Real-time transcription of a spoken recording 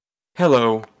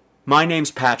Hello, my name's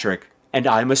Patrick, and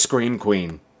I'm a Scream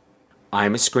Queen.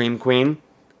 I'm a Scream Queen,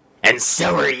 and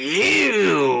so are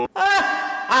you!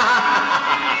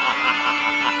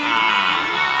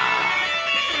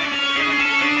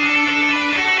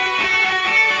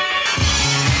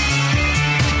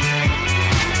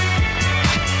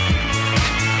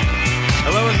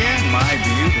 Hello again, my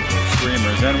beautiful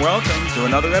screamers, and welcome to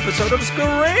another episode of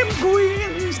Scream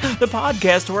Queens, the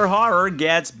podcast where horror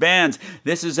gets banned.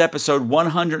 This is episode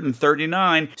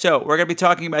 139. So we're going to be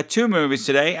talking about two movies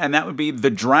today, and that would be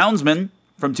The DROWNSMAN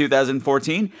from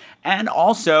 2014, and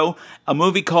also a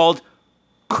movie called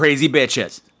Crazy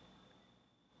Bitches.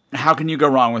 How can you go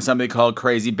wrong with something called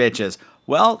Crazy Bitches?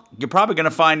 Well, you're probably going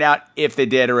to find out if they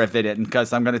did or if they didn't,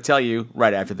 because I'm going to tell you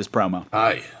right after this promo.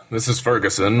 Hi, this is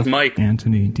Ferguson. Mike.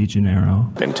 Anthony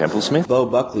DeGennaro. Ben Templesmith. Bo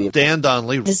Buckley. Dan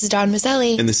Donnelly. This is Don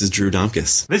Mazzelli. And this is Drew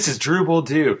Domkus. This is Drew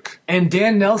Bolduke. And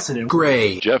Dan Nelson.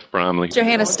 Gray. Jeff Bromley.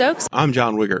 Johanna Stokes. I'm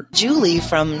John Wigger. Julie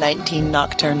from 19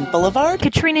 Nocturne Boulevard.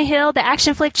 Katrina Hill, the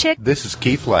action flick chick. This is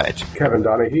Keith Ledge. Kevin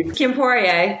Donahue. Kim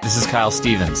Poirier. This is Kyle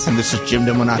Stevens. And this is Jim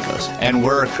DeMonacos. And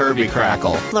we're Kirby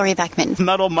Crackle. Lori Beckman.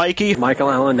 Metal Mikey. Michael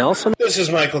Allen Nelson. This is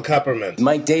Michael Kupperman.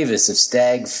 Mike Davis of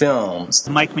Stag Films.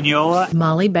 Mike Mignola.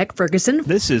 Molly Beck Ferguson.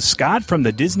 This is Scott from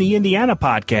the Disney Indiana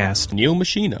podcast. Neil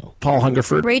Machino. Paul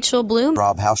Hungerford. Rachel Bloom.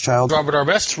 Rob Housechild. Robert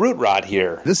Arbest. Root Rod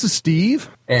here. This is Steve.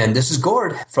 And this is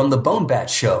Gord from The Bone Bat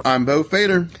Show. I'm Bo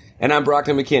Fader. And I'm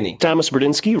Brockton McKinney. Thomas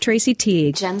Berdinsky. Tracy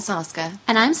Teague. Jen Soska.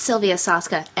 And I'm Sylvia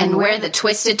Soska. And we're the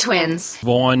Twisted Twins.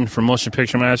 Vaughn from Motion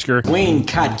Picture Massacre. Wayne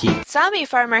Kotke. Zombie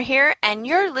Farmer here, and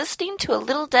you're listening to a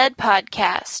Little Dead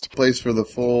podcast. Place for the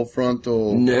full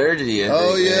frontal... Nerdity.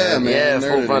 Oh, yeah, man. Yeah, nerdity.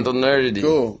 full frontal nerdity.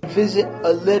 Cool. Visit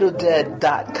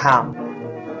alittledead.com.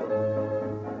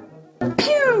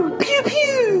 Pew, pew,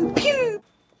 pew, pew.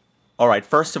 All right,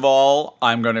 first of all,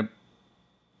 I'm going to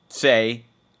say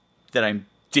that I'm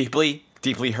deeply,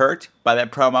 deeply hurt by that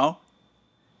promo.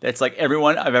 That's like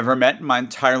everyone I've ever met in my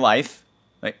entire life,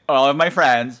 like all of my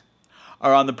friends,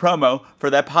 are on the promo for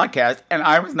that podcast, and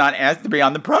I was not asked to be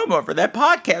on the promo for that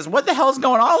podcast. What the hell's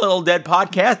going on, Little Dead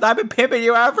Podcast? I've been pimping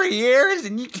you out for years,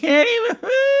 and you can't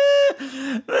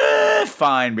even...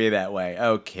 Fine, be that way.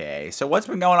 Okay, so what's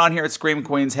been going on here at Scream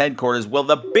Queens headquarters? Well,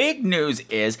 the big news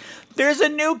is there's a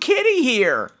new kitty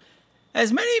here.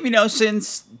 As many of you know,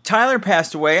 since Tyler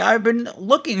passed away, I've been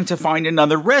looking to find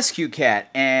another rescue cat,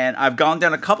 and I've gone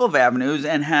down a couple of avenues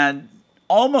and had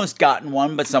almost gotten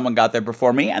one, but someone got there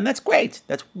before me, and that's great.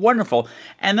 That's wonderful.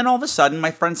 And then all of a sudden,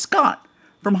 my friend Scott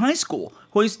from high school,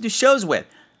 who I used to do shows with,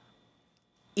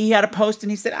 he had a post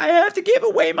and he said, I have to give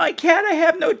away my cat. I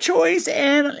have no choice.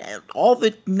 And all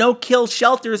the no-kill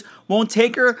shelters won't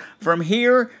take her from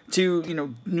here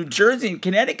to, New Jersey and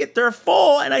Connecticut. They're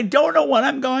full and I don't know what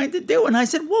I'm going to do. And I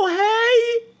said, well,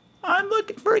 hey, I'm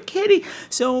looking for a kitty.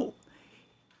 So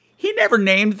he never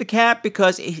named the cat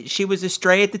because she was a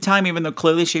stray at the time, even though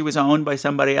clearly she was owned by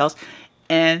somebody else.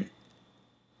 And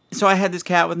so I had this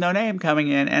cat with no name coming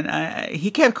in, and he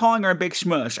kept calling her a big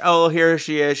smush. Oh, here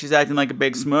she is. She's acting like a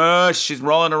big smush. She's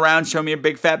rolling around, showing me a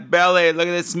big fat belly. Look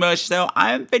at this smush. So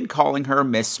I've been calling her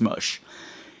Miss Smush.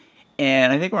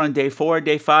 And I think we're on day 4,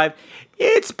 day 5.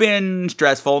 It's been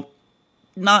stressful.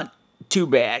 Not too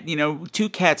bad. Two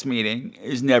cats meeting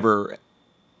is never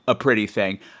a pretty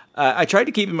thing. I tried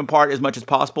to keep them apart as much as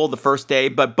possible the first day,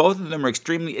 but both of them are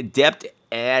extremely adept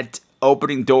at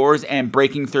opening doors and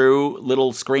breaking through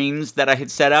little screens that I had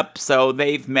set up, so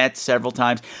they've met several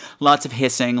times. Lots of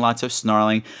hissing, lots of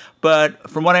snarling, but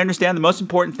from what I understand, the most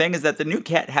important thing is that the new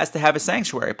cat has to have a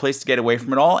sanctuary, a place to get away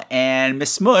from it all, and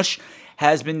Miss Smush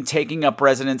has been taking up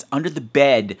residence under the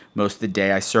bed most of the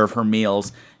day. I serve her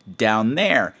meals down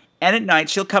there. And at night,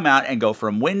 she'll come out and go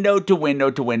from window to window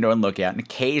to window and look out, and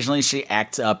occasionally she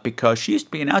acts up because she used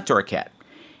to be an outdoor cat.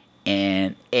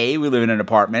 And we live in an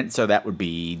apartment, so that would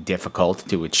be difficult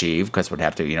to achieve because we'd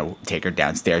have to, take her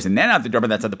downstairs and then out the door, but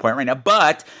that's not the point right now.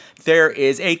 But there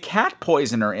is a cat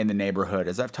poisoner in the neighborhood,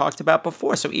 as I've talked about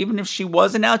before. So even if she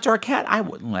was an outdoor cat, I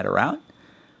wouldn't let her out.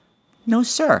 No,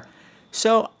 sir.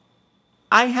 So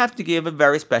I have to give a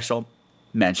very special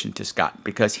mention to Scott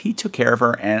because he took care of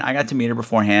her, and I got to meet her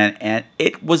beforehand, and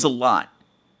it was a lot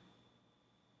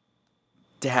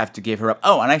to have to give her up.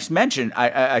 Oh, and I mentioned,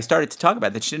 I started to talk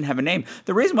about that she didn't have a name.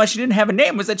 The reason why she didn't have a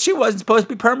name was that she wasn't supposed to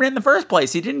be permanent in the first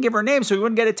place. He didn't give her a name so he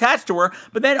wouldn't get attached to her,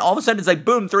 but then all of a sudden it's like,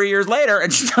 boom, 3 years later,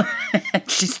 and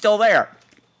she's still there.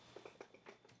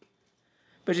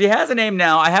 But she has a name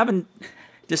now. I haven't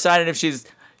decided if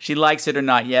she likes it or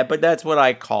not yet, but that's what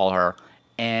I call her,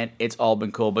 and it's all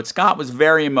been cool. But Scott was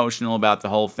very emotional about the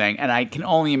whole thing, and I can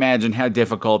only imagine how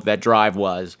difficult that drive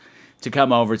was to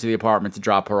come over to the apartment to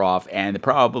drop her off, and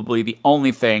probably the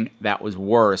only thing that was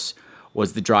worse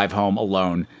was the drive home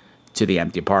alone to the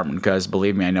empty apartment, because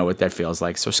believe me, I know what that feels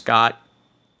like. So Scott,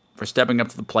 for stepping up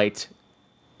to the plate,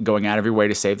 going out of your way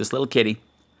to save this little kitty,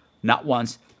 not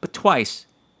once, but twice,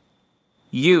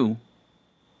 you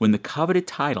win the coveted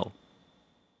title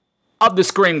of the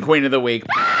Scream Queen of the Week.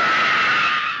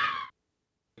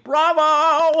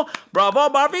 Bravo! Bravo,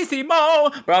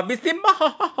 bravissimo! Bravissimo!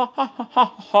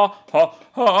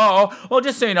 Well,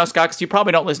 just so you know, Scott, because you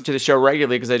probably don't listen to the show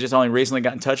regularly because I just only recently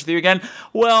got in touch with you again.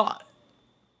 Well,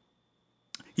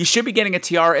 you should be getting a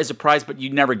tiara as a prize, but you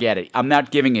never get it. I'm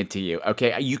not giving it to you,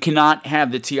 okay? You cannot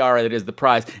have the tiara that is the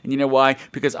prize. And you know why?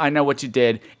 Because I know what you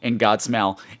did in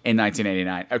Godsmell in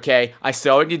 1989, okay? I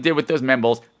saw what you did with those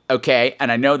Mimbles, okay?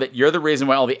 And I know that you're the reason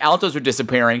why all the altos are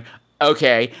disappearing,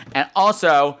 okay? And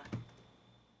also,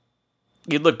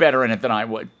 you'd look better in it than I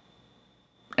would.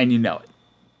 And you know it.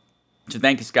 So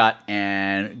thank you, Scott.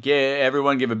 And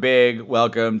everyone give a big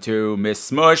welcome to Miss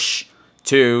Smush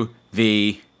to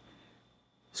the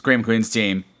Scream Queens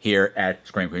team here at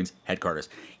Scream Queens headquarters.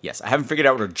 Yes, I haven't figured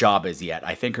out what her job is yet.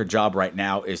 I think her job right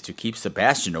now is to keep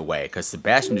Sebastian away, because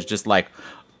Sebastian is just like,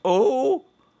 oh,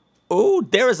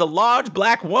 there is a large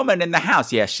black woman in the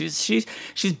house. Yeah, she's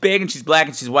big and she's black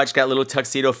and she's white. She's got little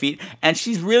tuxedo feet and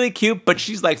she's really cute, but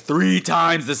she's like 3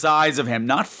 times the size of him.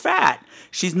 Not fat.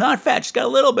 She's not fat. She's got a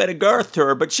little bit of girth to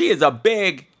her, but she is a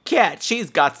big cat. She's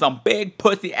got some big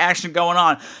pussy action going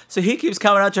on. So he keeps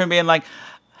coming up to her and being like,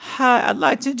 hi, I'd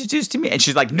like to introduce to me. And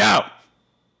she's like, no,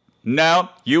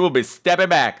 you will be stepping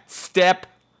back. Step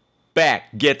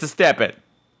back. Get to stepping.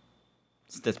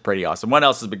 That's pretty awesome. What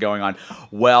else has been going on?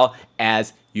 Well,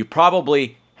 as you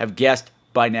probably have guessed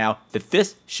by now, that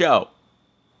this show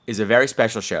is a very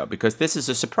special show because this is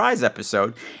a surprise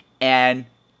episode, and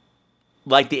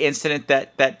like the incident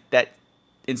that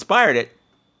inspired it,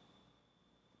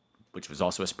 which was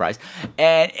also a surprise,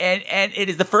 and it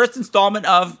is the first installment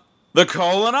of the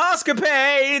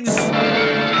colonoscopades.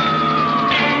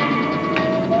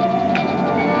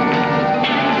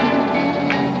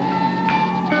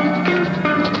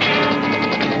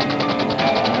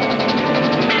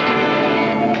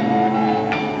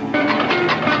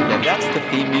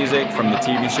 Theme music from the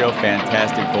TV show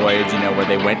Fantastic Voyage, where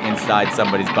they went inside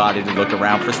somebody's body to look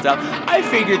around for stuff. I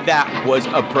figured that was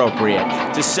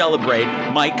appropriate to celebrate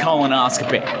my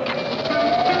colonoscopy,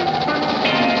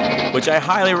 which I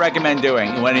highly recommend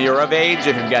doing when you're of age.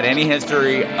 If you've got any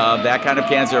history of that kind of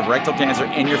cancer, of rectal cancer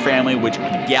in your family, which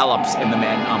gallops in the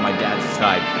men on my dad's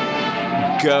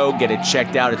side, go get it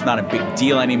checked out. It's not a big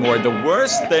deal anymore. The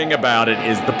worst thing about it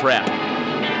is the prep.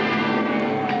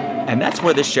 And that's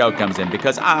where this show comes in,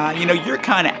 because, you're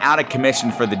kind of out of commission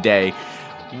for the day.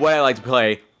 What I like to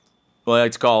play, what I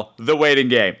like to call the waiting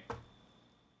game.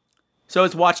 So I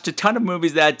watched a ton of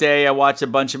movies that day. I watched a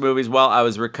bunch of movies while I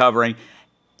was recovering.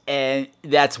 And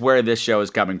that's where this show is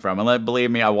coming from. And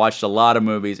believe me, I watched a lot of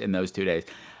movies in those 2 days.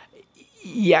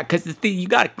 Yeah, because you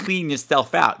got to clean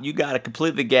yourself out. You got to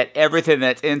completely get everything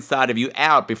that's inside of you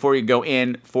out before you go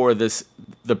in for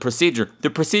the procedure. The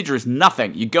procedure is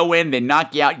nothing. You go in, they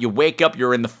knock you out, you wake up,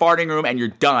 you're in the farting room, and you're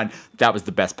done. That was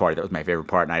the best part. That was my favorite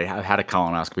part. And I had a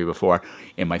colonoscopy before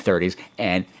in my 30s,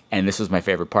 and this was my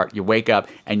favorite part. You wake up,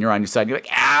 and you're on your side, and you're like,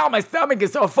 ow, my stomach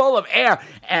is so full of air.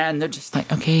 And they're just like,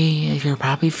 okay, you're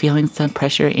probably feeling some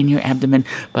pressure in your abdomen,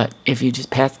 but if you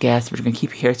just pass gas, we're going to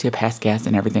keep you here till you pass gas,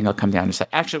 and everything will come down.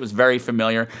 Actually, it was very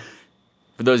familiar.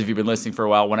 For those of you who've been listening for a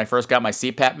while, when I first got my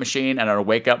CPAP machine and I would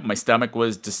wake up, my stomach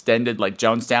was distended like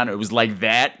Jonestown. It was like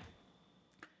that.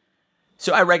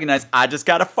 So I recognized I just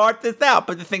got to fart this out.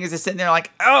 But the thing is, they're sitting there like,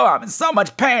 oh, I'm in so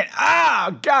much pain.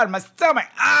 Oh, God, my stomach.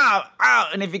 Ow, ow.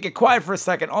 And if you get quiet for a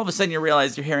second, all of a sudden you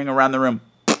realize you're hearing around the room,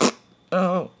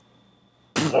 oh.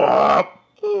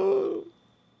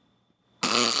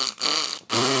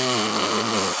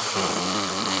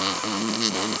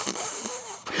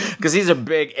 Because these are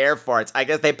big air farts. I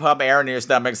guess they pump air into your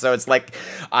stomach, so it's like,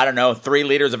 3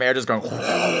 liters of air just going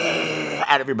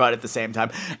out of your butt at the same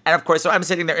time. And of course, so I'm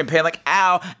sitting there in pain like,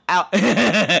 ow, ow.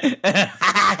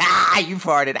 You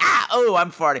farted. Oh,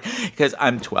 I'm farting. Because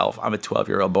I'm 12. I'm a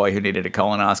 12-year-old boy who needed a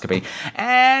colonoscopy.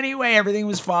 Anyway, everything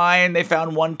was fine. They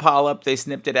found one polyp. They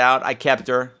snipped it out. I kept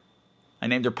her. I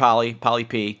named her Polly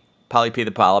P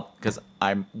the polyp, because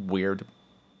I'm weird.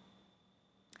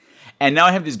 And now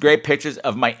I have these great pictures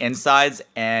of my insides,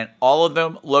 and all of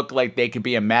them look like they could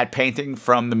be a matte painting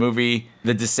from the movie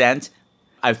The Descent.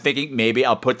 I'm thinking maybe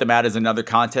I'll put them out as another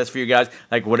contest for you guys.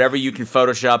 Like, whatever you can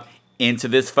Photoshop into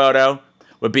this photo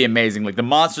would be amazing. Like, the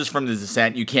monsters from The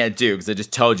Descent you can't do, because I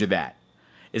just told you that.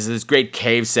 is this great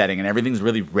cave setting, and everything's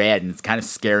really red, and it's kind of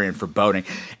scary and foreboding.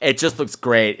 It just looks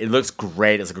great. It looks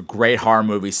great. It's like a great horror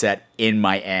movie set in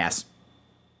my ass.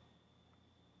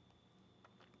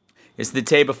 Yes, the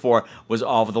tape before was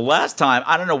awful. The last time,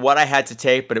 I don't know what I had to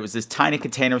tape, but it was this tiny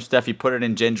container of stuff. You put it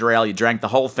in ginger ale, you drank the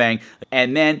whole thing,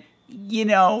 and then,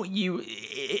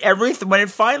 everything, when it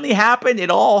finally happened, it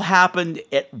all happened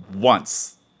at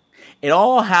once. It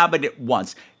all happened at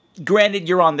once. Granted,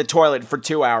 you're on the toilet for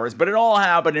 2 hours, but it all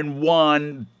happened in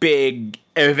one big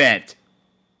event.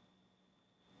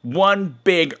 One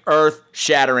big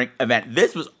earth-shattering event.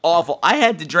 This was awful. I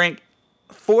had to drink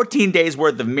 14 days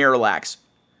worth of Miralax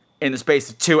in the space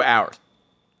of 2 hours.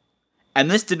 And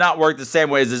this did not work the same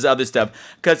way as this other stuff.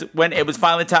 Because when it was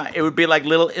finally time, it would be like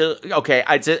little,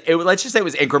 let's just say it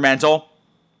was incremental.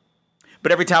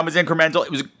 But every time it was incremental,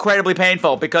 it was incredibly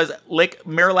painful because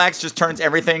Miralax just turns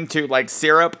everything to like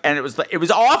syrup, and it was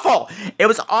awful. It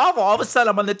was awful. All of a sudden,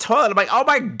 I'm on the toilet. I'm like, oh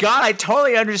my God, I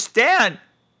totally understand.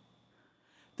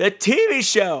 The TV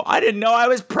show. I didn't know I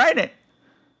was pregnant.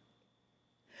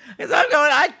 Because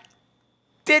I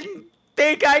didn't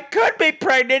think I could be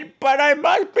pregnant, but I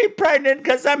must be pregnant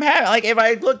because I'm having, like,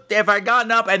 if I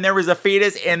gotten up and there was a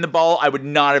fetus in the bowl, I would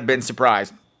not have been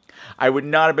surprised. I would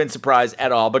not have been surprised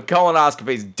at all. But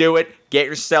colonoscopies, do it. Get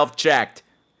yourself checked.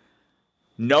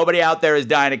 Nobody out there is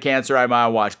dying of cancer, I might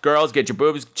watch. Girls, get your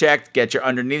boobs checked. Get your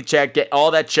underneath checked. Get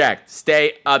all that checked.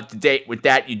 Stay up to date with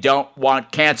that. You don't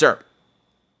want cancer.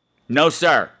 No,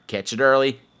 sir. Catch it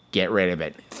early. Get rid of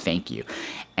it. Thank you.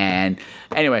 And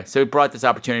anyway, so we brought this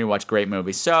opportunity to watch great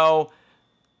movies. So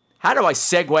how do I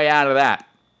segue out of that?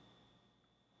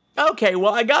 Okay,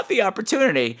 well, I got the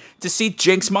opportunity to see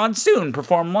Jinx Monsoon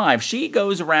perform live. She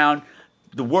goes around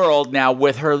the world now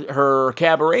with her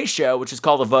cabaret show, which is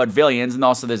called The Vaudevillians, and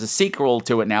also there's a sequel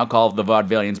to it now called The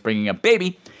Vaudevillians Bringing Up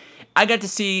Baby. I got to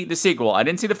see the sequel. I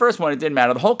didn't see the first one. It didn't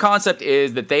matter. The whole concept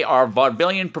is that they are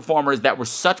vaudevillian performers that were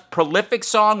such prolific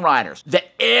songwriters that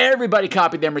everybody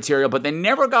copied their material, but they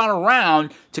never got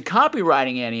around to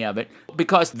copywriting any of it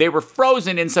because they were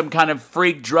frozen in some kind of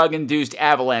freak drug-induced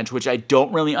avalanche, which I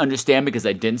don't really understand because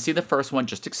I didn't see the first one.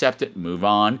 Just accept it, move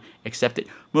on, accept it,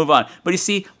 move on. But you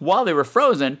see, while they were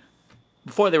frozen,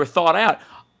 before they were thawed out,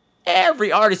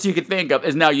 every artist you could think of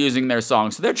is now using their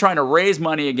songs. So they're trying to raise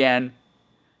money again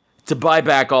to buy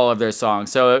back all of their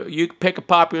songs. So you pick a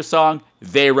popular song,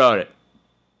 they wrote it.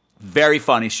 Very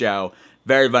funny show.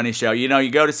 Very funny show.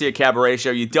 You go to see a cabaret show,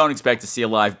 you don't expect to see a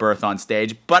live birth on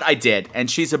stage, but I did.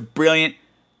 And she's a brilliant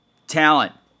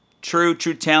talent. True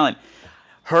talent.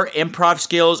 Her improv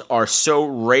skills are so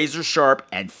razor sharp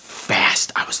and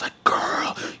fast. I was like,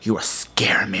 girl, you are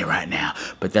scaring me right now.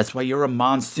 But that's why you're a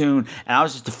monsoon. And I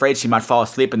was just afraid she might fall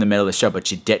asleep in the middle of the show, but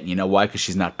she didn't. You know why? Because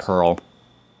she's not Pearl.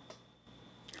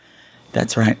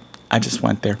 That's right. I just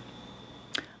went there.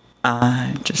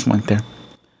 I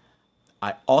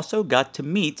also got to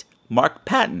meet Mark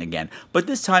Patton again, but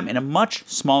this time in a much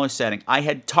smaller setting. I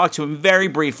had talked to him very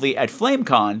briefly at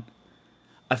FlameCon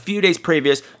a few days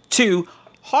previous to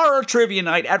Horror Trivia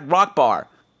Night at Rock Bar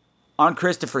on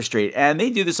Christopher Street. And they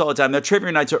do this all the time. Their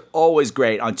trivia nights are always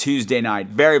great on Tuesday night.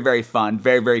 Very, very fun.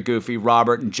 Very, very goofy.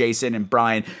 Robert and Jason and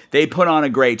Brian, they put on a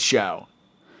great show.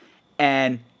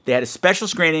 And they had a special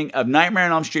screening of Nightmare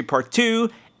on Elm Street Part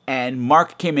 2, and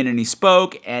Mark came in and he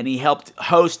spoke, and he helped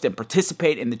host and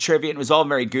participate in the trivia. It was all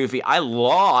very goofy. I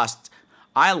lost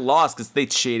because they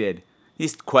cheated.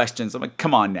 These questions, I'm like,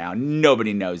 come on now.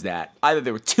 Nobody knows that. Either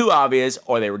they were too obvious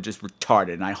or they were just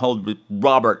retarded, and I hold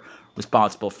Robert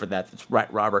responsible for that. That's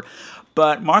right, Robert.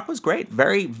 But Mark was great.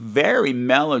 Very, very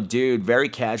mellow dude, very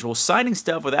casual, signing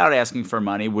stuff without asking for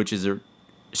money, which is a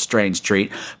strange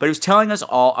treat. But he was telling us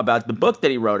all about the book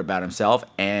that he wrote about himself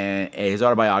and his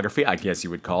autobiography, I guess you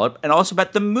would call it, and also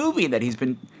about the movie that he's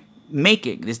been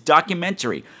making, this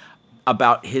documentary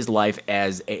about his life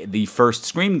as the first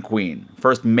scream queen,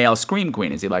 first male scream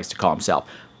queen, as he likes to call himself.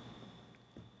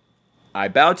 I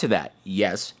bow to that.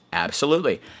 Yes,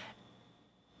 absolutely.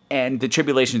 And the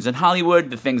tribulations in Hollywood,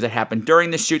 the things that happened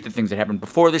during the shoot, the things that happened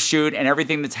before the shoot, and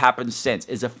everything that's happened since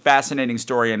is a fascinating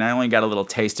story, and I only got a little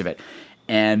taste of it.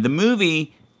 And the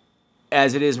movie,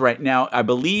 as it is right now, I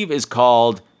believe is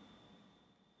called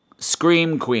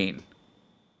Scream Queen.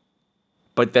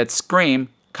 But that's Scream,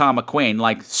 Queen,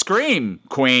 like Scream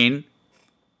Queen.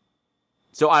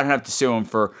 So I don't have to sue him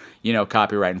for,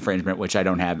 copyright infringement, which I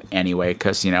don't have anyway,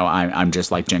 because, I'm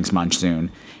just like Jinx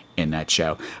Monsoon in that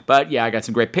show. But yeah, I got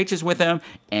some great pictures with him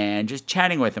and just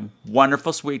chatting with him.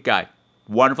 Wonderful, sweet guy.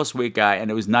 Wonderful, sweet guy.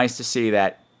 And it was nice to see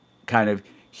that kind of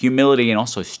humility and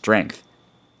also strength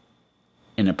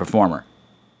in a performer,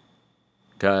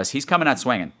 because he's coming out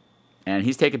swinging and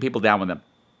he's taking people down with him.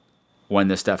 when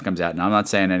this stuff comes out. And I'm not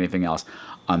saying anything else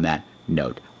on that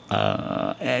note.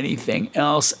 Anything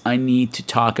else I need to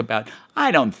talk about?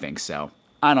 I don't think so.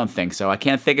 I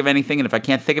can't think of anything, and if I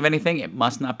can't think of anything, it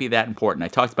must not be that important. I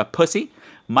talked about pussy,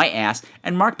 my ass,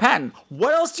 and Mark Patton.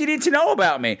 What else do you need to know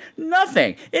about me?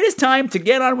 Nothing. It is time to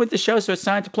get on with the show, so it's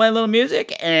time to play a little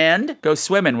music and go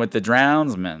swimming with the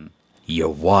DROWNSMAN. Your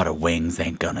water wings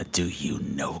ain't gonna do you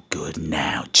no good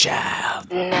now, child.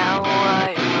 Now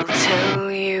I will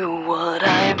tell you what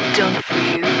I've done for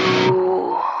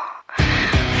you.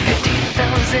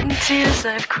 50,000 tears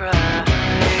I've cried,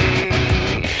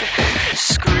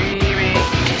 screaming,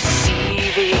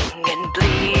 deceiving, and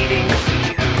bleeding for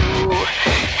you,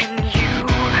 and you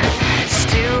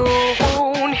still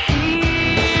won't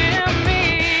hear me.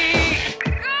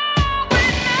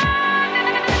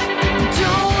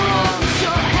 Don't want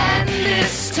your hand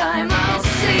this time, I'll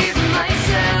save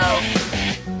myself.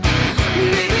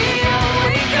 Maybe I'll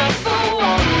wake up for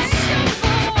once,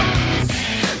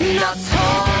 not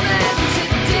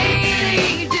tormented,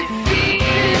 daily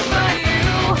defeated by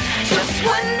you. Just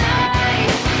when I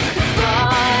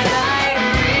thought I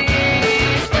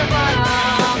reached the bottom,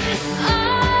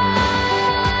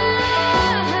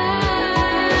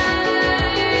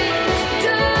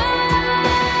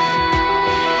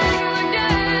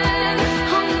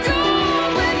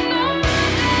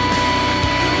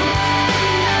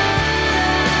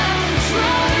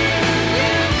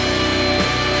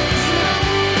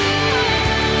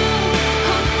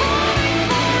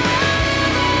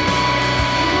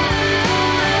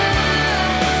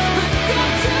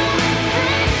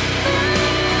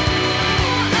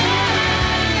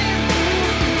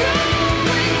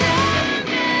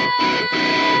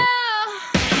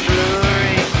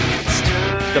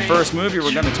 The first movie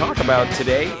we're going to talk about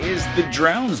today is The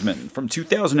DROWNSMAN from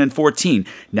 2014.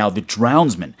 Now, The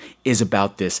DROWNSMAN is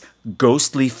about this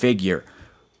ghostly figure,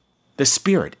 the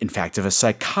spirit, in fact, of a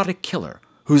psychotic killer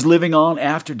who's living on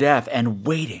after death and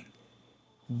waiting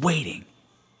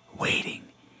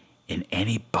in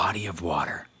any body of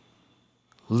water,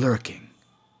 lurking,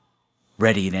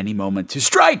 ready at any moment to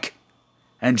strike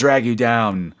and drag you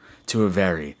down to a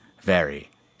very, very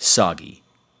soggy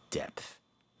depth.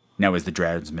 Now, is The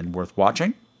DROWNSMAN worth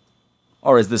watching?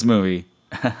 Or is this movie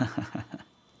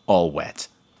all wet?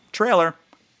 Trailer.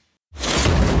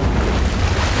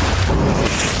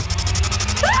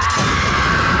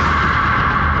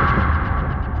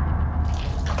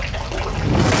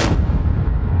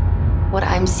 What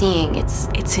I'm seeing,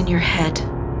 it's in your head.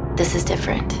 This is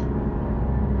different.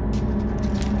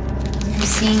 I'm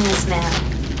seeing this man.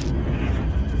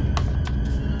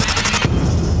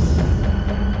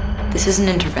 This is an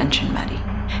intervention, Maddie.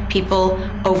 People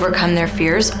overcome their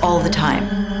fears all the time.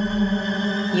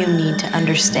 You need to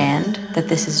understand that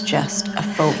this is just a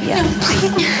phobia.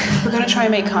 We're gonna try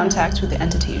and make contact with the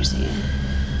entity you're seeing.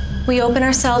 We open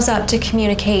ourselves up to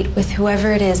communicate with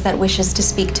whoever it is that wishes to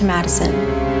speak to Madison.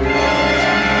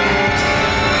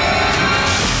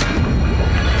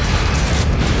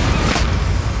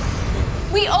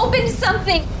 We opened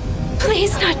something!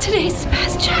 Please, not today,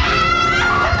 Sebastian.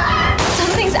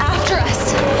 Something's after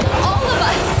us. All of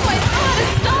us. I don't know how to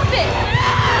stop it.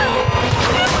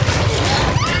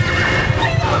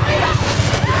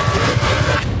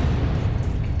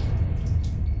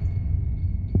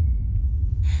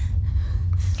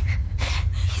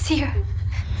 He's here.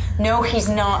 No, he's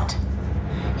not.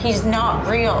 He's not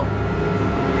real.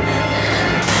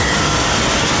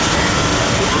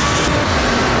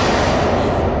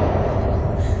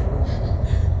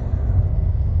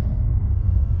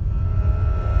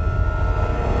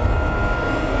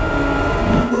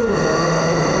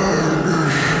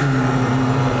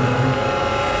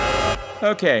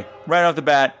 Okay, right off the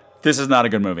bat, this is not a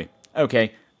good movie.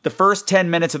 Okay, the first 10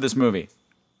 minutes of this movie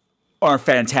are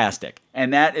fantastic,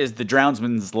 and that is the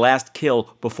DROWNSMAN's last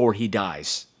kill before he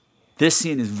dies. This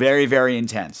scene is very, very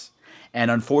intense, and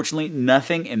unfortunately,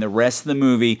 nothing in the rest of the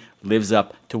movie lives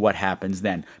up to what happens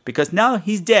then, because now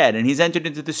he's dead, and he's entered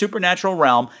into the supernatural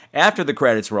realm after the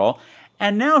credits roll,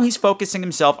 and now he's focusing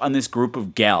himself on this group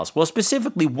of gals. Well,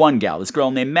 specifically one gal, this girl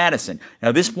named Madison.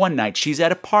 Now, this one night, she's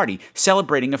at a party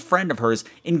celebrating a friend of hers'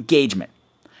 engagement.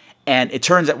 And it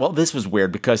turns out, well, this was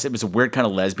weird because it was a weird kind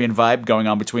of lesbian vibe going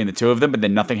on between the two of them, but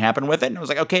then nothing happened with it. And I was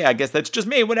like, okay, I guess that's just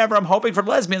me. Whatever, I'm hoping for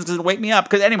lesbians because it'll wake me up.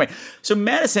 Because anyway, so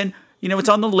Madison, you know, it's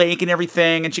on the lake and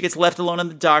everything, and she gets left alone in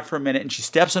the dock for a minute, and she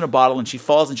steps on a bottle, and she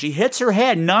falls, and she hits her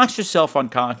head, knocks herself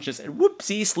unconscious, and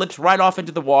whoopsie, slips right off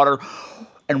into the water.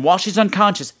 And while she's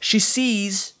unconscious, she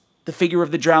sees the figure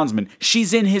of the DROWNSMAN.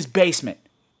 She's in his basement.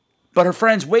 But her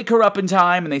friends wake her up in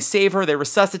time, and they save her, they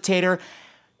resuscitate her.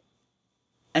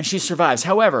 and she survives.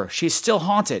 However, she's still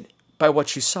haunted by what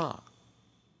she saw.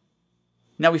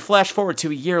 Now we flash forward to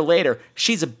a year later.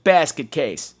 She's a basket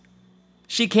case.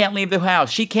 She can't leave the house.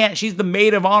 She's the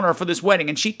maid of honor for this wedding,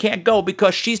 and she can't go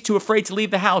because she's too afraid to leave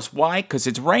the house. Why? Because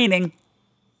it's raining.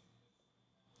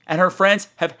 And her friends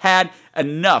have had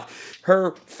enough.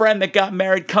 Her friend that got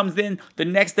married comes in the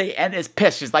next day and is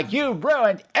pissed. She's like, you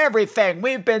ruined everything.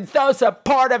 We've been so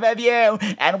supportive of you,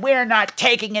 and we're not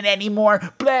taking it anymore.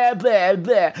 Blah, blah,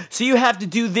 blah. So you have to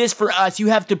do this for us. You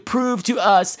have to prove to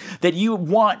us that you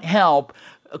want help,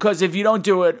 because if you don't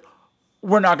do it,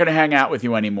 we're not going to hang out with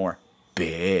you anymore.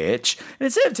 Bitch. And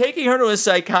instead of taking her to a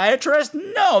psychiatrist,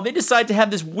 no, they decide to have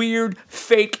this weird,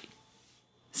 fake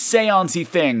seance-y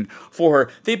thing for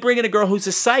her. They bring in a girl who's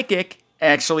a psychic,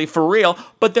 actually, for real,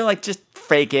 but they're like, just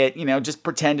fake it, just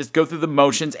pretend, just go through the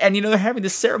motions, and they're having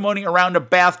this ceremony around a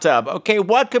bathtub. Okay,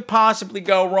 what could possibly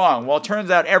go wrong? Well, it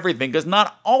turns out everything, because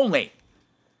not only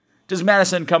does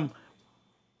Madison come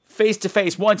face to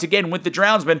face once again with the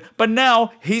DROWNSMAN, but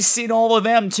now he's seen all of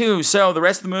them too, so the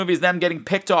rest of the movie is them getting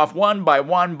picked off one by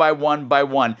one by one by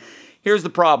one. Here's the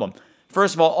problem.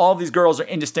 First of all these girls are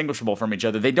indistinguishable from each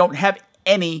other. They don't have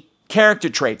any character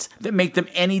traits that make them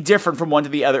any different from one to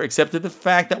the other, except for the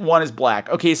fact that one is black.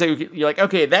 Okay, so you're like,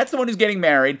 okay, that's the one who's getting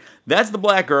married, that's the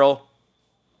black girl,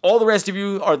 all the rest of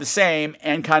you are the same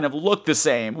and kind of look the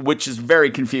same, which is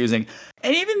very confusing.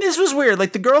 And even this was weird,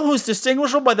 like the girl who's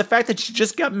distinguishable by the fact that she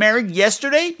just got married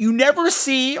yesterday, you never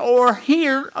see or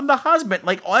hear of the husband.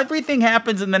 Like, everything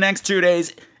happens in the next 2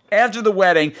 days after the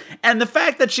wedding, and the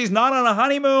fact that she's not on a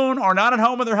honeymoon or not at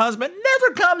home with her husband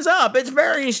never comes up. It's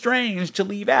very strange to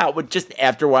leave out, but just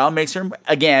after a while makes her,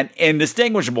 again,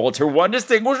 indistinguishable. It's her one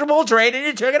distinguishable trait, and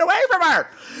you took it away from her.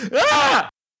 Ah!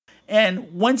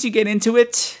 And once you get into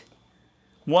it,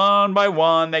 one by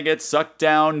one, they get sucked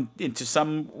down into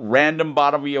some random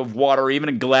bottle of water, or even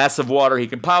a glass of water. He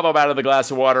can pop up out of the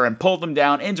glass of water and pull them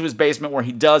down into his basement where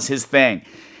he does his thing.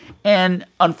 And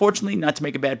unfortunately, not to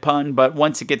make a bad pun, but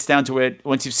once it gets down to it,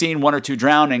 once you've seen one or two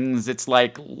drownings, it's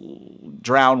like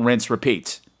drown, rinse,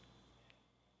 repeat.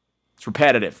 It's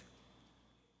repetitive.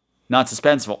 Not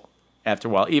suspenseful after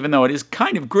a while, even though it is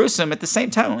kind of gruesome at the same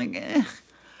time. I'm like,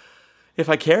 if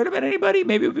I cared about anybody,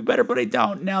 maybe it would be better, but I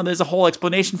don't. Now, there's a whole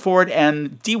explanation for it,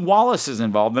 and Dee Wallace is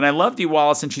involved, and I love Dee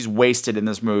Wallace, and she's wasted in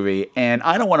this movie, and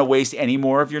I don't want to waste any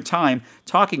more of your time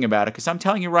talking about it, because I'm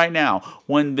telling you right now,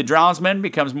 when The DROWNSMAN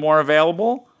becomes more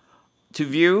available to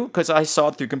view, because I saw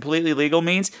it through completely legal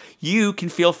means, you can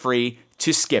feel free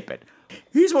to skip it.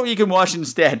 Here's what you can watch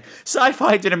instead.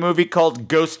 Sci-Fi did a movie called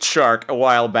Ghost Shark a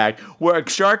while back, where a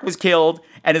shark was killed,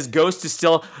 and his ghost is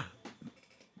still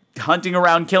hunting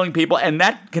around killing people, and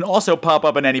that can also pop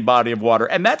up in any body of water.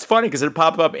 And that's funny because it'll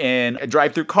pop up in a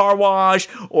drive-through car wash,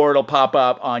 or it'll pop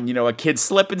up on, a kid's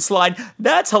slip and slide.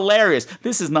 That's hilarious.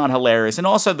 This is not hilarious. And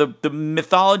also the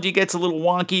mythology gets a little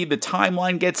wonky, the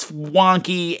timeline gets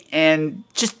wonky, and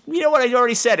just, you know what, I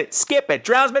already said it. Skip it.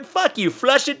 DROWNSMAN, fuck you.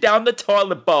 Flush it down the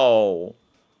toilet bowl.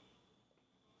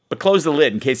 But close the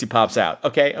lid in case he pops out.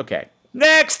 Okay.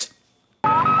 Next!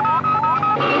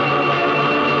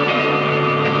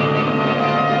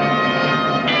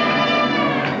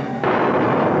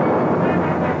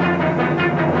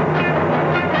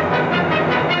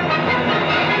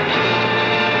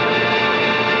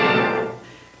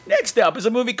 Next up is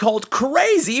a movie called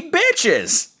Crazy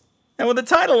Bitches. And with a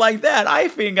title like that, I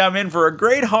think I'm in for a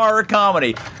great horror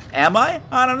comedy. Am I?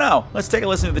 I don't know. Let's take a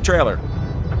listen to the trailer.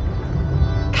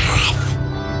 Gareth,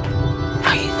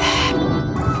 are you there?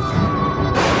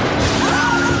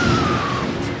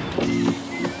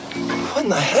 What in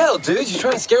the hell, dude? You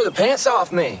trying to scare the pants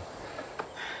off me?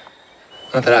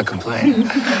 Not that I complain.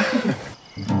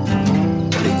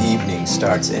 The evening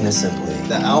starts innocently.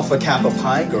 The Alpha Kappa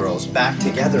Pi girls back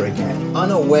together again,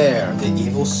 unaware of the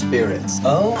evil spirits.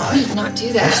 Oh, I did not do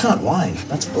that. That's not wine,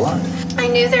 that's blood. I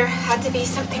knew there had to be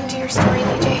something to your story,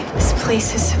 DJ. This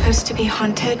place is supposed to be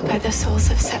haunted by the souls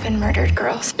of 7 murdered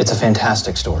girls. It's a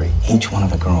fantastic story. Each one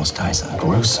of the girls dies a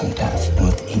gruesome death, and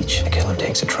with each, the killer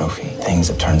takes a trophy. Things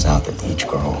it turns out that each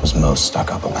girl was most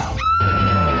stuck up about.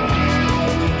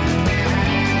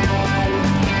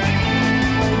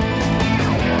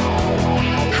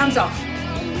 Hands off.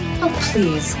 Oh,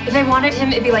 please. If I wanted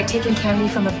him, it'd be like taking candy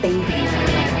from a baby.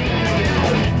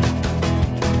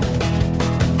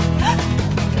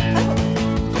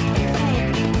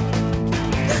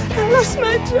 I lost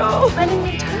my jaw. Why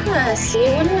didn't you tell us? You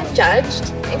wouldn't have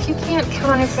judged. If you can't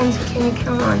count on your friends, who can you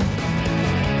count on?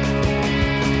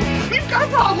 We've got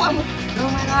a problem. Oh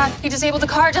my god. He disabled the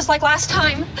car just like last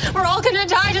time. We're all gonna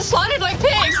die just slaughtered like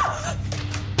pigs.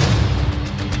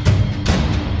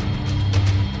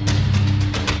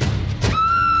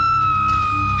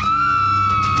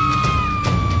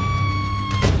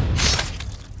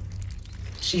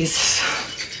 Jesus.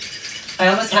 I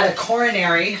almost had a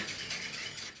coronary.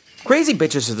 Crazy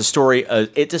Bitches is the story,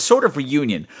 it's a sort of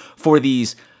reunion for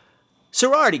these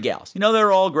sorority gals. You know,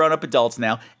 they're all grown-up adults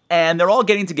now, and they're all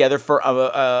getting together for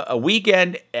a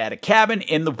weekend at a cabin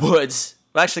in the woods.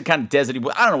 Well, actually, kind of deserty.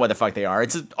 I don't know where the fuck they are.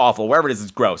 It's awful. Wherever it is,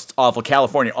 it's gross. It's awful.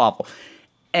 California, awful.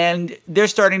 And they're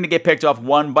starting to get picked off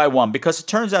one by one because it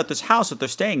turns out this house that they're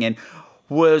staying in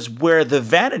was where the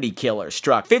Vanity Killer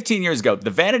struck. 15 years ago, the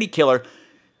Vanity Killer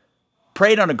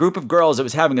preyed on a group of girls that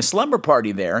was having a slumber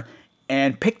party there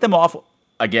and picked them off,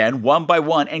 again, one by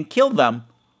one, and killed them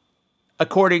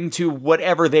according to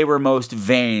whatever they were most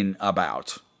vain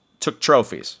about. Took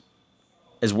trophies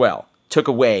as well. Took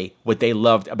away what they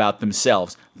loved about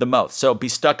themselves the most. So be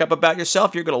stuck up about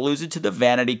yourself, you're going to lose it to the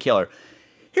Vanity Killer.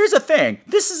 Here's the thing.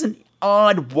 This is an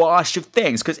odd wash of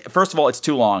things, because first of all, it's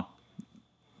too long.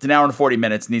 It's an hour and 40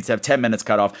 minutes, needs to have 10 minutes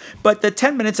cut off. But the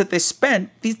 10 minutes that they spent,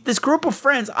 this group of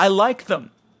friends, I like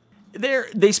them.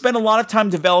 They spend a lot of time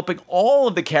developing all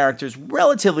of the characters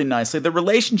relatively nicely. The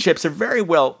relationships are very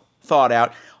well thought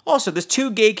out. Also, there's two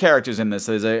gay characters in this.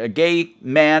 There's a gay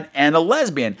man and a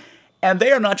lesbian. And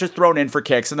they are not just thrown in for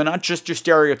kicks, and they're not just your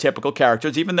stereotypical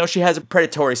characters, even though she has a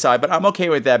predatory side. But I'm okay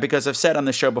with that because I've said on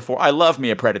the show before, I love me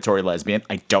a predatory lesbian.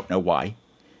 I don't know why.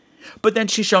 But then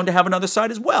she's shown to have another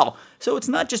side as well. So it's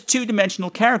not just two-dimensional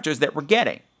characters that we're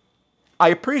getting. I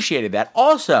appreciated that.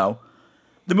 Also,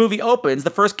 the movie opens, the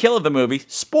first kill of the movie,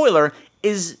 spoiler,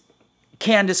 is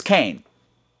Candace Cain.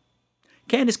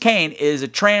 Candace Cain is a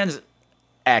trans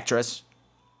actress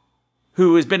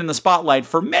who has been in the spotlight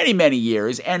for many, many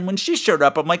years, and when she showed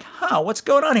up, I'm like, what's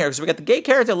going on here? Because we got the gay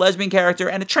character, lesbian character,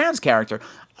 and a trans character.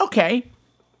 Okay.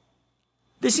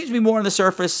 This seems to be more on the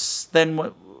surface than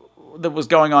what that was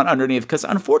going on underneath, because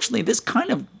unfortunately, this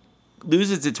kind of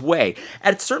loses its way.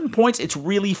 At certain points, it's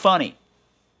really funny.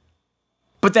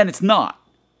 But then it's not.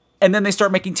 And then they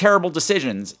start making terrible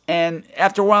decisions. And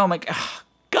after a while, I'm like,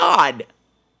 God,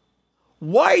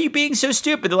 why are you being so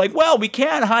stupid? They're like, well, we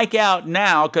can't hike out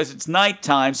now because it's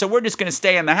nighttime, so we're just going to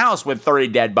stay in the house with 30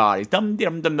 dead bodies. Dum,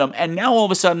 dum, dum, dum. And now all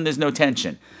of a sudden, there's no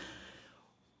tension.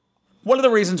 One of the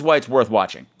reasons why it's worth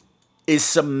watching is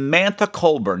Samantha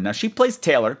Colburn. Now, she plays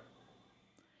Taylor,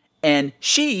 and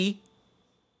she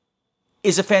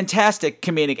is a fantastic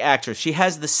comedic actress. She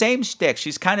has the same shtick.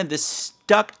 She's kind of this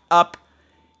stuck-up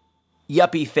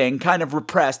yuppie thing, kind of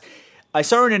repressed. I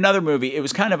saw her in another movie. It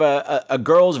was kind of a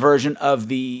girl's version of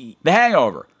the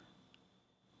Hangover.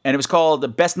 And it was called The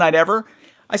Best Night Ever.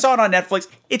 I saw it on Netflix.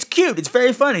 It's cute. It's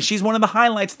very funny. She's one of the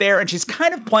highlights there, and she's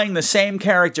kind of playing the same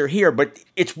character here, but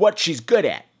it's what she's good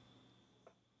at.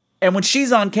 And when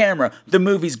she's on camera, the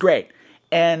movie's great.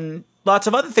 And lots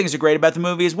of other things are great about the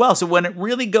movie as well. So when it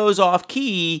really goes off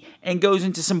key and goes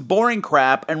into some boring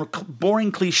crap and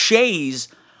boring cliches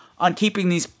on keeping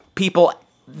these people,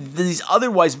 these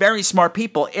otherwise very smart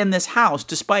people in this house,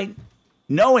 despite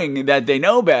knowing that they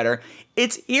know better,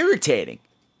 it's irritating.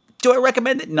 Do I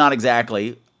recommend it? Not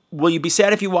exactly. Will you be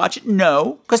sad if you watch it?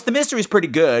 No, because the mystery is pretty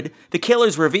good. The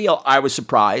killer's reveal, I was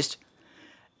surprised.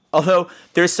 Although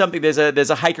there's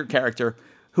a hiker character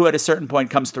who at a certain point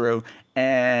comes through,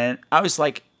 and I was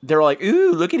like, they're like,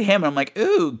 ooh, look at him. And I'm like,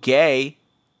 ooh, gay.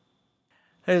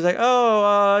 And he's like,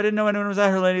 I didn't know anyone was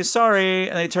at her, lady. Sorry.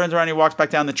 And then he turns around and he walks back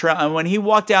down the trail. And when he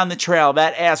walked down the trail,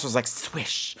 that ass was like,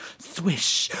 swish,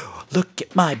 swish. Look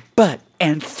at my butt.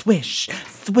 And swish,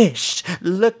 swish.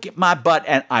 Look at my butt.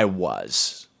 And I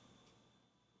was.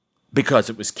 Because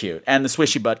it was cute. And the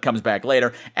swishy butt comes back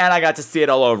later. And I got to see it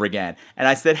all over again. And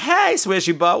I said, hey,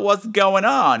 swishy butt, what's going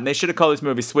on? They should have called this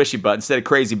movie Swishy Butt instead of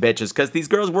Crazy Bitches. Because these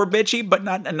girls were bitchy, but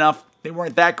not enough. They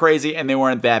weren't that crazy, and they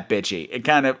weren't that bitchy. It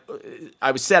kind of,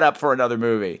 I was set up for another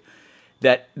movie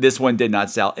that this one did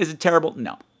not sell. Is it terrible?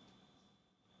 No.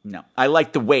 No. I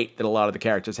like the weight that a lot of the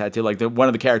characters had to. Like, one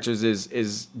of the characters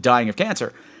is dying of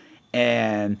cancer.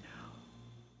 And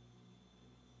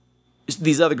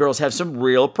these other girls have some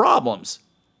real problems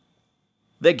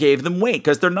that gave them weight,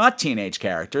 because they're not teenage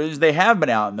characters. They have been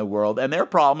out in the world, and their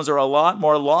problems are a lot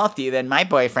more lofty than my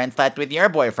boyfriend slept with your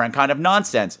boyfriend kind of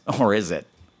nonsense. Or is it?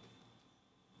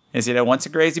 Is it once a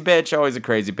crazy bitch, always a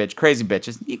crazy bitch? Crazy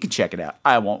bitches. You can check it out.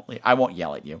 I won't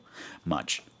yell at you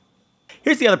much.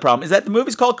 Here's the other problem, is that the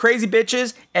movie's called Crazy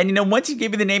Bitches, and once you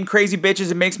give me the name Crazy Bitches,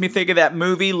 it makes me think of that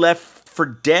movie Left 4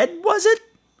 Dead, was it?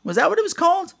 Was that what it was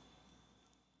called?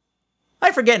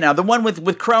 I forget now. The one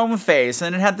with Chrome Face,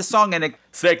 and it had the song in it,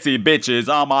 Sexy Bitches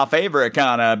are my favorite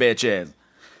kind of bitches.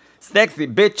 Sexy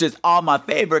bitches are my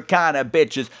favorite kind of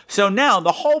bitches. So now,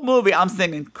 the whole movie, I'm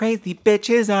singing, crazy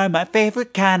bitches are my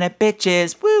favorite kind of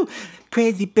bitches. Woo!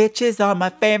 Crazy bitches are my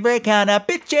favorite kind of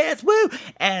bitches, woo!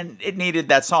 And it needed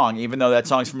that song, even though that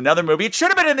song's from another movie. It should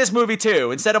have been in this movie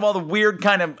too, instead of all the weird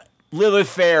kind of Lilith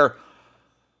Fair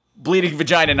bleeding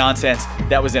vagina nonsense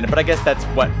that was in it. But I guess that's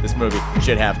what this movie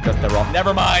should have, because they're all...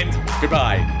 Never mind.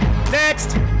 Goodbye.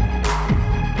 Next!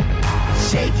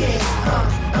 Shake it,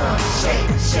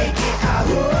 shake, shake it out.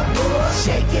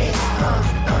 Shake it,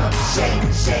 shake,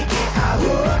 shake it out.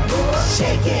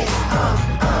 Shake it,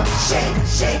 shake,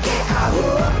 shake it out.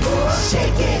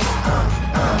 Shake it,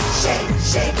 shake,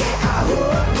 shake it out.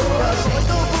 Boom,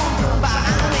 boom, boom,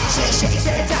 bam, and she shakes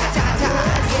her ta-ta-ta.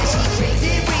 Yeah, she brings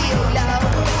it real low.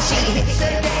 She hits the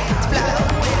dance floor.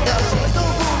 The boom,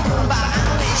 boom, boom,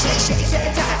 bam, and she shakes her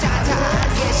ta-ta-ta.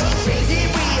 Yeah, she brings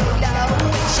it real low.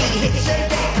 She hits the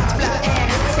dance floor,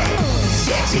 and I say,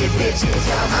 sexy bitches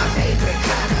are my favorite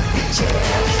kind of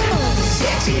bitches.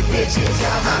 Sexy bitches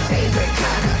are my favorite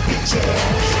kind of bitches.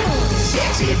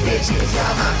 Sexy bitches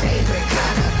are my favorite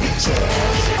kind of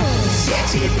bitches.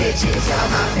 Sexy bitches are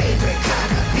my favorite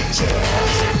kind of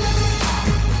bitches.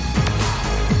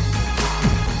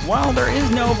 Well, there is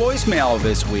no voicemail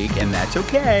this week, and that's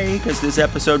okay, because this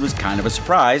episode was kind of a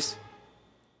surprise.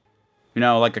 You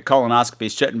know, like a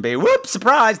colonoscopy shouldn't be, whoops,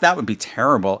 surprise, that would be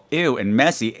terrible. Ew, and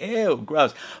messy, ew,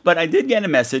 gross. But I did get a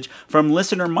message from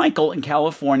listener Michael in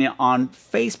California on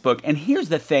Facebook, and here's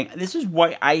the thing, this is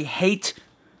why I hate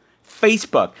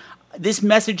Facebook. This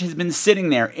message has been sitting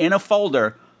there in a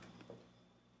folder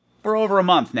for over a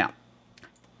month now,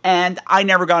 and I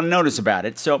never got a notice about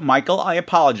it. So, Michael, I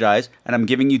apologize, and I'm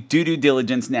giving you due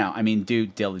diligence now. I mean, due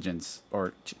diligence,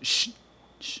 or shh.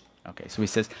 Okay, so he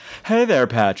says, hey there,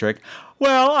 Patrick.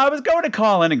 Well, I was going to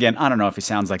call in again. I don't know if he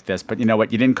sounds like this, but you know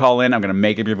what? You didn't call in. I'm going to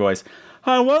make up your voice.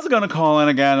 I was going to call in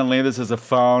again and leave this as a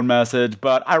phone message,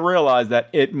 but I realized that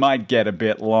it might get a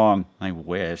bit long. I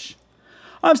wish.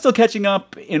 I'm still catching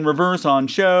up in reverse on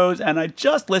shows, and I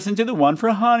just listened to the one for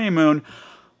Honeymoon.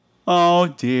 Oh,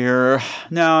 dear.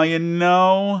 Now, you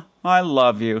know I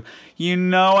love you. You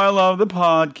know I love the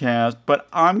podcast, but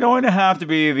I'm going to have to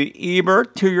be the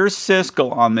Ebert to your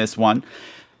Siskel on this one.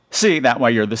 See, that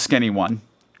way you're the skinny one.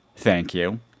 Thank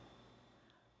you.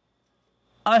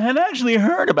 I had actually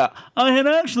heard about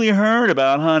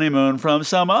Honeymoon from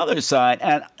some other site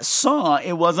and saw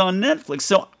it was on Netflix,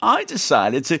 so I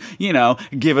decided to,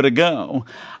 give it a go.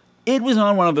 It was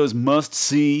on one of those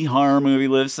must-see horror movie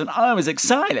lists, and I was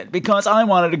excited because I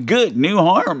wanted a good new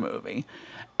horror movie.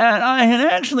 And I had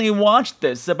actually watched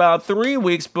this about 3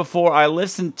 weeks before I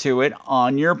listened to it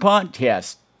on your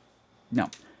podcast.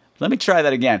 No, let me try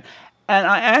that again. And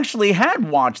I actually had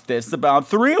watched this about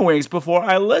 3 weeks before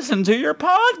I listened to your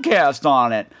podcast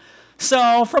on it.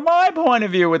 So, from my point of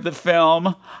view with the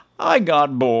film, I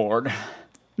got bored.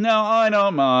 Now, I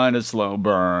don't mind a slow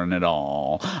burn at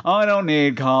all. I don't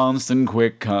need constant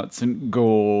quick cuts and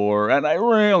gore, and I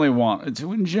really wanted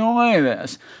to enjoy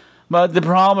this. But the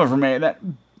problem for me that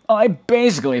I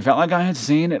basically felt like I had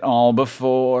seen it all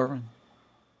before.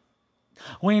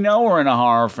 We know we're in a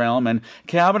horror film, and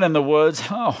Cabin in the Woods,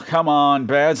 oh, come on,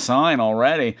 bad sign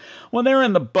already. When they're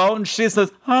in the boat and she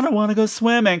says, I don't want to go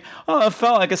swimming, oh, it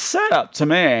felt like a setup to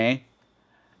me.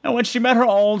 And when she met her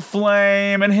old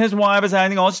flame, and his wife is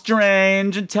acting all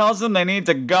strange and tells them they need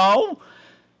to go,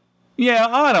 yeah,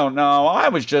 I don't know, I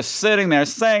was just sitting there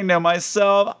saying to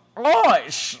myself,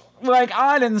 oish, like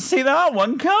I didn't see that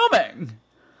one coming.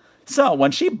 So,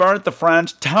 when she burnt the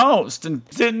French toast and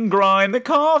didn't grind the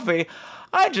coffee,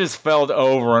 I just felt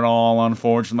over it all,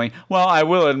 unfortunately. Well, I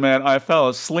will admit, I fell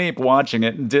asleep watching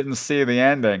it and didn't see the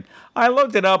ending. I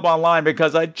looked it up online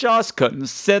because I just couldn't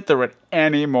sit through it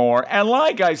anymore. And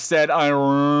like I said, I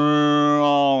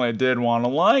really did want to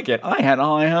like it. I had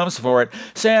high hopes for it.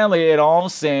 Sadly, it all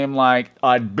seemed like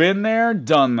I'd been there,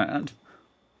 done that.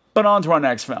 But on to our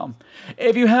next film.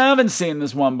 If you haven't seen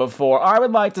this one before, I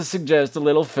would like to suggest a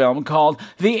little film called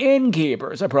The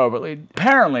Innkeepers,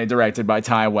 apparently directed by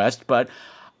Ty West, but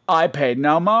I paid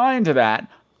no mind to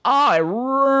that. I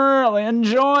really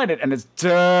enjoyed it, and it's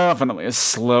definitely a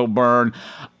slow burn.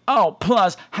 Oh,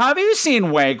 plus, have you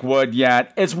seen Wakewood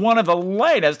yet? It's one of the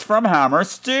latest from Hammer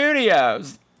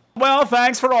Studios. Well,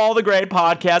 thanks for all the great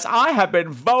podcasts. I have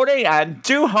been voting and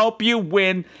do hope you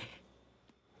win.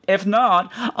 If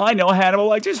not, I know Hannibal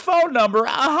Lecter's phone number.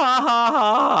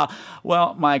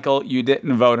 Well, Michael, you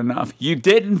didn't vote enough. You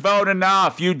didn't vote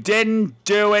enough. You didn't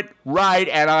do it right,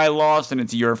 and I lost, and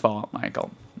it's your fault,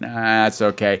 Michael. That's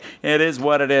okay. It is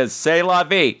what it is. Say la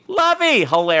vie. La vie!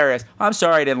 Hilarious. I'm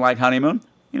sorry I didn't like Honeymoon.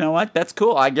 You know what? That's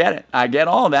cool. I get it. I get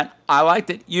all of that. I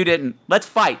liked it. You didn't. Let's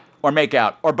fight. or make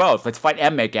out, or both. Let's fight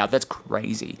and make out. That's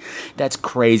crazy. That's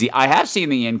crazy. I have seen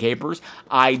The Innkeepers.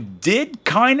 I did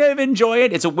kind of enjoy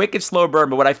it. It's a wicked slow burn,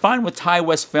 but what I find with Ty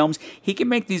West films, he can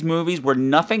make these movies where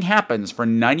nothing happens for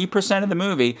 90% of the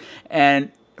movie,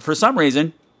 and for some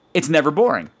reason, it's never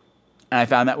boring. And I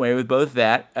found that way with both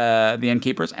The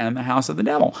Innkeepers and The House of the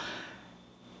Devil.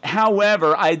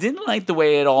 However, I didn't like the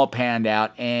way it all panned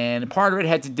out, and part of it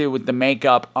had to do with the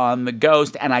makeup on the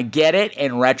ghost, and I get it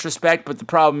in retrospect, but the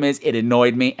problem is it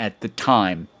annoyed me at the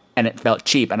time, and it felt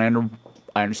cheap, and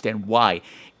I understand why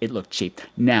it looked cheap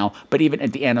now, but even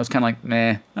at the end, I was kind of like,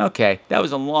 meh, okay, that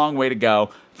was a long way to go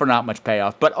for not much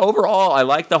payoff, but overall, I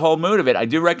like the whole mood of it. I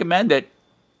do recommend it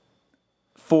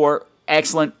for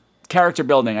excellent character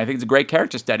building. I think it's a great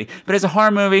character study. But as a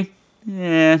horror movie,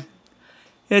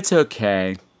 it's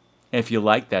okay if you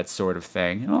like that sort of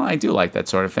thing. Well, I do like that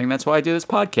sort of thing. That's why I do this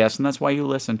podcast, and that's why you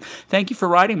listen. Thank you for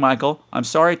writing, Michael. I'm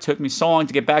sorry it took me so long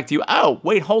to get back to you. Oh,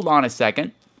 wait, hold on a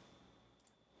second.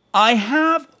 I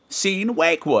have seen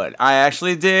Wakewood. I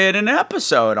actually did an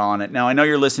episode on it. Now, I know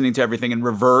you're listening to everything in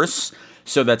reverse,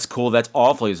 so that's cool. That's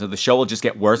awful. So the show will just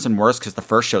get worse and worse because the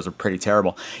first shows are pretty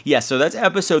terrible. Yeah, so that's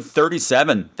episode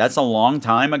 37. That's a long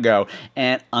time ago.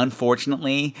 And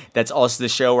unfortunately, that's also the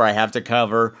show where I have to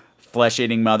cover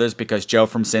flesh-eating mothers because Joe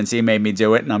from Cincy made me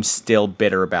do it, and I'm still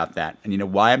bitter about that. And you know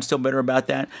why I'm still bitter about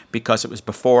that? Because it was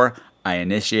before I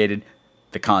initiated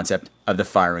the concept of the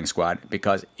firing squad.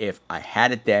 Because if I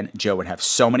had it then, Joe would have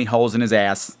so many holes in his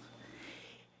ass,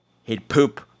 he'd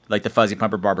poop like the Fuzzy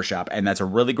Pumper Barbershop, and that's a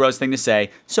really gross thing to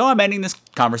say. So I'm ending this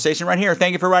conversation right here.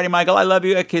 Thank you for writing, Michael. I love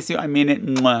you. I kiss you. I mean it.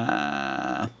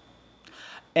 Mwah.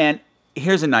 And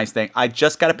here's a nice thing. I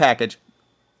just got a package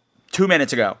 2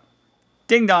 minutes ago.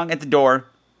 Ding dong at the door.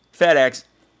 FedEx.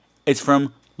 It's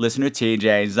from listener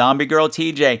TJ, Zombie Girl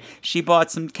TJ. She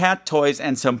bought some cat toys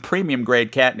and some premium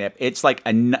grade catnip. It's like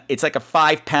a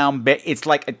 5 pound bit. It's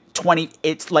like a 20.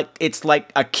 It's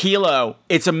like a kilo.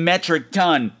 It's a metric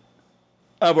ton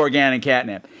of organic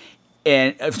catnip.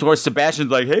 And of course Sebastian's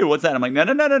like, hey, what's that? I'm like, no,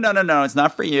 it's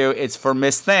not for you. It's for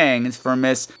Miss Thing. It's for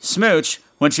Miss Smooch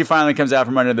when she finally comes out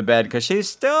from under the bed, because she's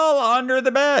still under the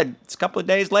bed. It's a couple of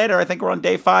days later. I think we're on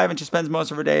day 5, and she spends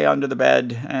most of her day under the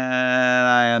bed, and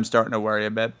I am starting to worry a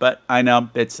bit, but I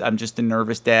know I'm just a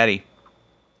nervous daddy.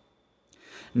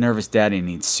 Nervous daddy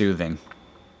needs soothing.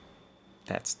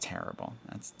 That's terrible.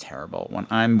 That's terrible. When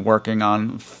I'm working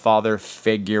on father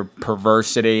figure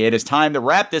perversity, it is time to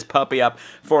wrap this puppy up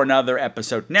for another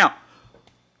episode. Now,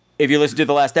 if you listen to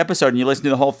the last episode and you listen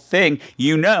to the whole thing,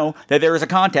 you know that there is a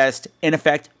contest in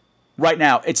effect right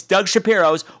now. It's Doug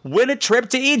Shapiro's Win a Trip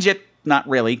to Egypt, not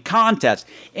really, contest,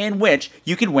 in which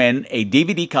you can win a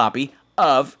DVD copy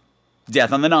of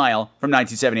Death on the Nile from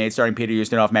 1978, starring Peter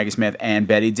Ustinov, Maggie Smith, and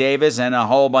Betty Davis, and a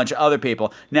whole bunch of other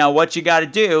people. Now, what you got to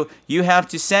do, you have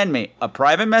to send me a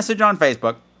private message on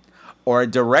Facebook, or a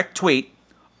direct tweet,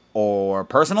 or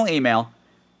personal email,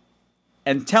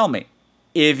 and tell me,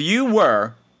 if you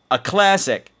were a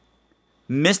classic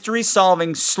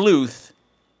mystery-solving sleuth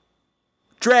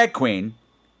drag queen,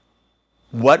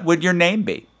 what would your name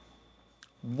be?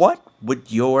 What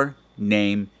would your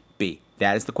name be?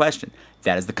 That is the question.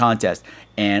 That is the contest.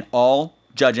 And all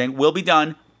judging will be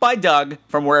done by Doug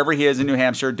from wherever he is in New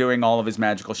Hampshire doing all of his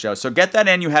magical shows. So get that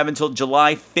in. You have until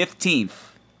July 15th.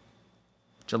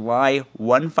 July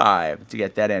 1-5 to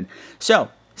get that in. So,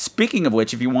 speaking of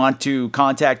which, if you want to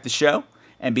contact the show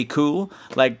and be cool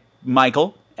like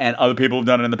Michael and other people who've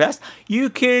done it in the past, you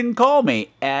can call me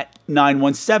at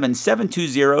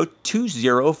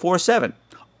 917-720-2047.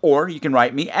 Or you can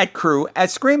write me at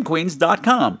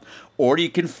crew@screamqueens.com. Or you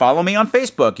can follow me on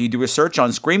Facebook. You do a search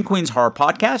on Scream Queens Horror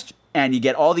Podcast, and you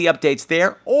get all the updates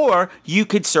there. Or you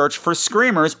could search for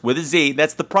Screamers with a Z.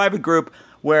 That's the private group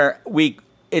where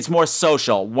it's more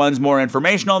social. One's more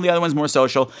informational, the other one's more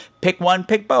social. Pick one,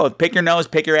 pick both. Pick your nose,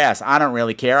 pick your ass. I don't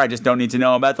really care. I just don't need to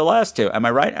know about the last two. Am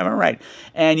I right? Am I right?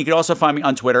 And you can also find me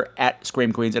on Twitter at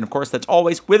Scream Queens. And of course, that's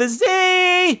always with a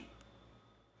Z.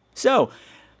 So,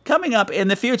 coming up in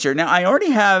the future. Now, I already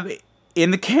have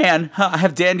in the can, I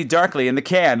have Dandy Darkly in the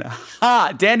can.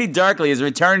 Dandy Darkly is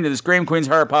returning to the Scream Queens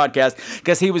Horror Podcast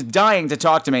because he was dying to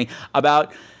talk to me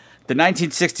about the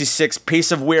 1966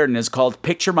 piece of weirdness called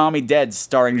Picture Mommy Dead,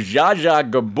 starring Zsa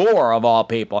Zsa Gabor, of all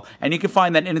people. And you can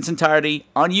find that in its entirety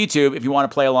on YouTube if you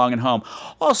want to play along at home.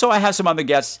 Also, I have some other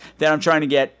guests that I'm trying to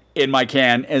get in my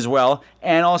can as well,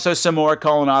 and also some more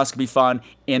colonoscopy fun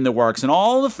in the works. And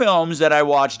all the films that I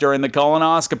watched during the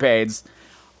colonoscopades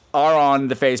are on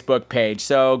the Facebook page,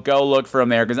 so go look for them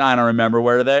there, because I don't remember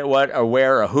where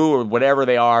or who or whatever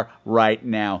they are right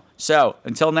now. So,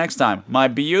 until next time, my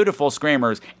beautiful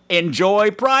screamers,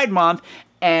 enjoy Pride Month,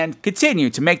 and continue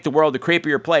to make the world a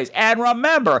creepier place. And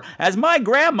remember, as my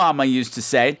grandmama used to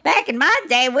say, back in my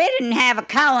day, we didn't have a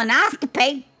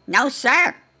colonoscopy. No,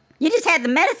 sir. You just had the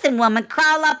medicine woman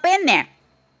crawl up in there.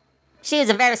 She was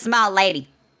a very small lady.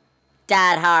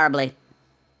 Died horribly.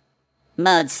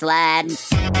 Mudslide.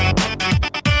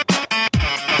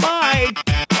 Bye.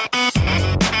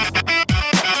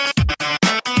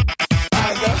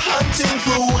 I go hunting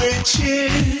for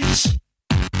witches.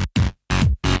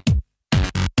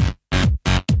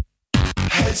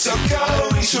 Heads are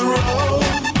going to roll.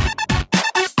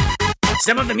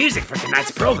 Some of the music for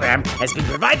tonight's program has been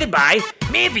provided by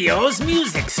Mavio's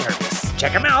Music Service.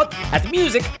 Check them out at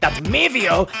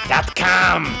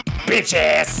music.mavio.com,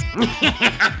 bitches!